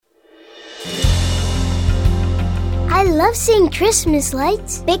I love seeing Christmas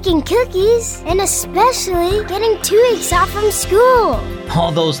lights, baking cookies, and especially getting 2 weeks off from school.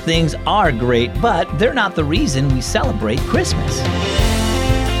 All those things are great, but they're not the reason we celebrate Christmas.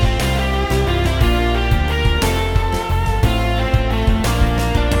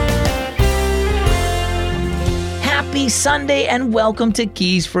 Happy Sunday and welcome to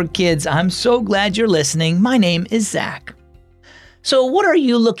Keys for Kids. I'm so glad you're listening. My name is Zach. So what are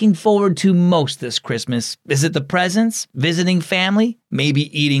you looking forward to most this Christmas? Is it the presents, visiting family,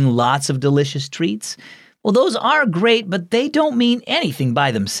 maybe eating lots of delicious treats? Well, those are great, but they don't mean anything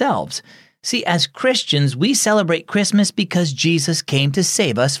by themselves. See, as Christians, we celebrate Christmas because Jesus came to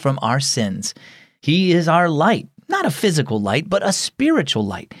save us from our sins. He is our light, not a physical light, but a spiritual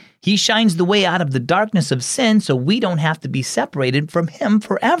light. He shines the way out of the darkness of sin so we don't have to be separated from Him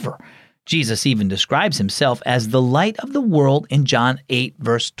forever. Jesus even describes Himself as the light of the world in John 8,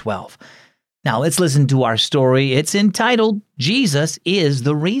 verse 12. Now let's listen to our story. It's entitled, Jesus is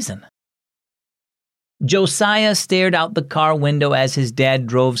the Reason. Josiah stared out the car window as his dad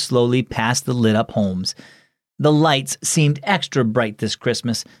drove slowly past the lit-up homes. The lights seemed extra bright this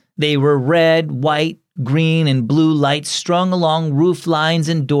Christmas. They were red, white, green, and blue lights strung along roof lines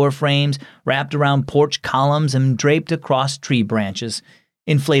and door frames, wrapped around porch columns and draped across tree branches.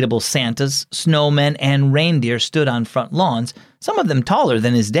 Inflatable Santas, snowmen, and reindeer stood on front lawns, some of them taller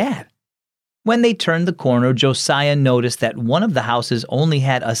than his dad. When they turned the corner, Josiah noticed that one of the houses only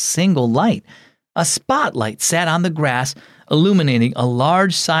had a single light. A spotlight sat on the grass, illuminating a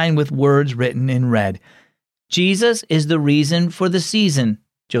large sign with words written in red. Jesus is the reason for the season,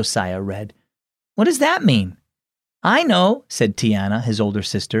 Josiah read. What does that mean? I know, said Tiana, his older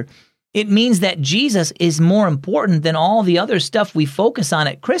sister. It means that Jesus is more important than all the other stuff we focus on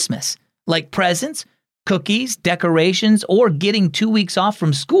at Christmas, like presents, cookies, decorations, or getting 2 weeks off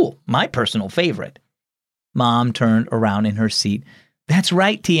from school, my personal favorite. Mom turned around in her seat. That's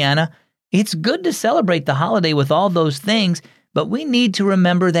right, Tiana. It's good to celebrate the holiday with all those things, but we need to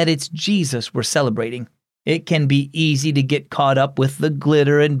remember that it's Jesus we're celebrating. It can be easy to get caught up with the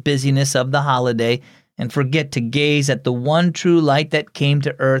glitter and busyness of the holiday and forget to gaze at the one true light that came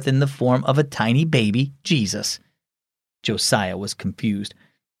to earth in the form of a tiny baby, Jesus. Josiah was confused.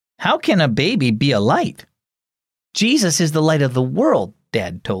 How can a baby be a light? Jesus is the light of the world,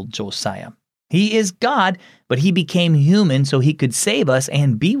 Dad told Josiah. He is God, but He became human so He could save us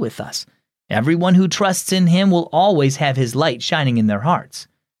and be with us. Everyone who trusts in Him will always have His light shining in their hearts.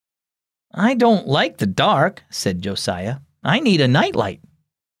 I don't like the dark, said Josiah. I need a nightlight.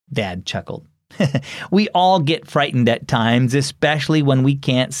 Dad chuckled. We all get frightened at times, especially when we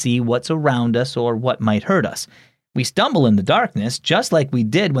can't see what's around us or what might hurt us. We stumble in the darkness, just like we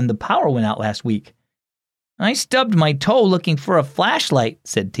did when the power went out last week. I stubbed my toe looking for a flashlight,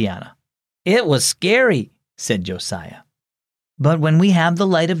 said Tiana. It was scary, said Josiah. But when we have the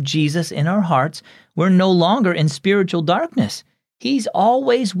light of Jesus in our hearts, we're no longer in spiritual darkness. He's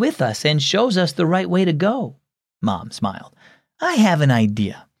always with us and shows us the right way to go. Mom smiled. I have an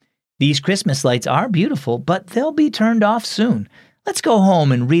idea. These Christmas lights are beautiful, but they'll be turned off soon. Let's go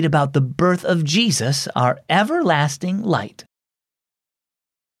home and read about the birth of Jesus, our everlasting light.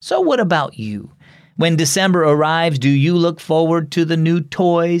 So what about you? When December arrives, do you look forward to the new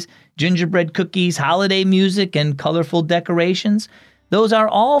toys, gingerbread cookies, holiday music, and colorful decorations? Those are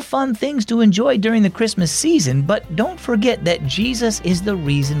all fun things to enjoy during the Christmas season, but don't forget that Jesus is the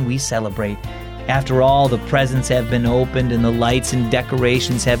reason we celebrate. After all, the presents have been opened and the lights and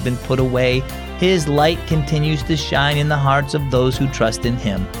decorations have been put away. His light continues to shine in the hearts of those who trust in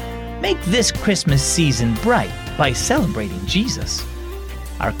Him. Make this Christmas season bright by celebrating Jesus.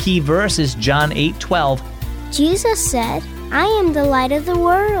 Our key verse is John 8:12. Jesus said, I am the light of the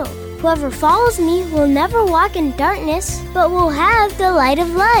world. Whoever follows me will never walk in darkness, but will have the light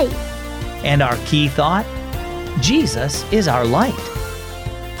of life. And our key thought? Jesus is our light.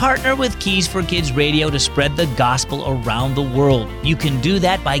 Partner with Keys for Kids Radio to spread the gospel around the world. You can do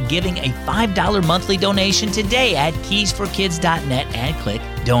that by giving a $5 monthly donation today at keysforkids.net and click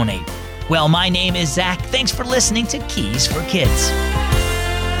Donate. Well, my name is Zach. Thanks for listening to Keys for Kids.